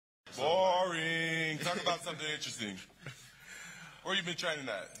Talk about something interesting. Where you been training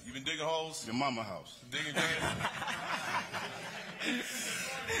at? You been digging holes? Your mama house. Digging graves?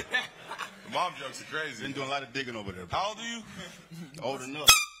 The mom jokes are crazy. Been doing a lot of digging over there. How old are you? Old enough.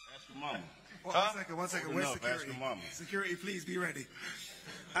 Ask your mama. Well, one second. Old Where's enough, security? ask your mama. Security, please be ready.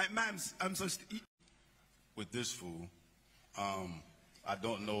 Ma'ams, I'm so... With this fool, I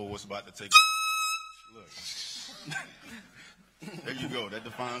don't know what's about to take. Look. There you go. That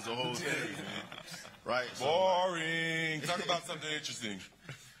defines the whole thing, man. Right? Boring. Talk about something interesting.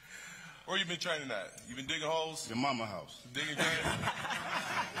 Where you been training at? You been digging holes? Your mama house. Digging graves?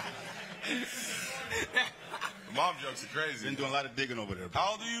 The mom jokes are crazy. Been doing a lot of digging over there.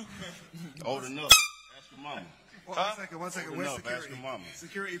 How old are you? Old enough. Ask your mama. Well, one second. Old Where's enough, ask security? your mama.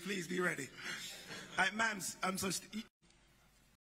 Security, please be ready. Ma'ams, I'm so...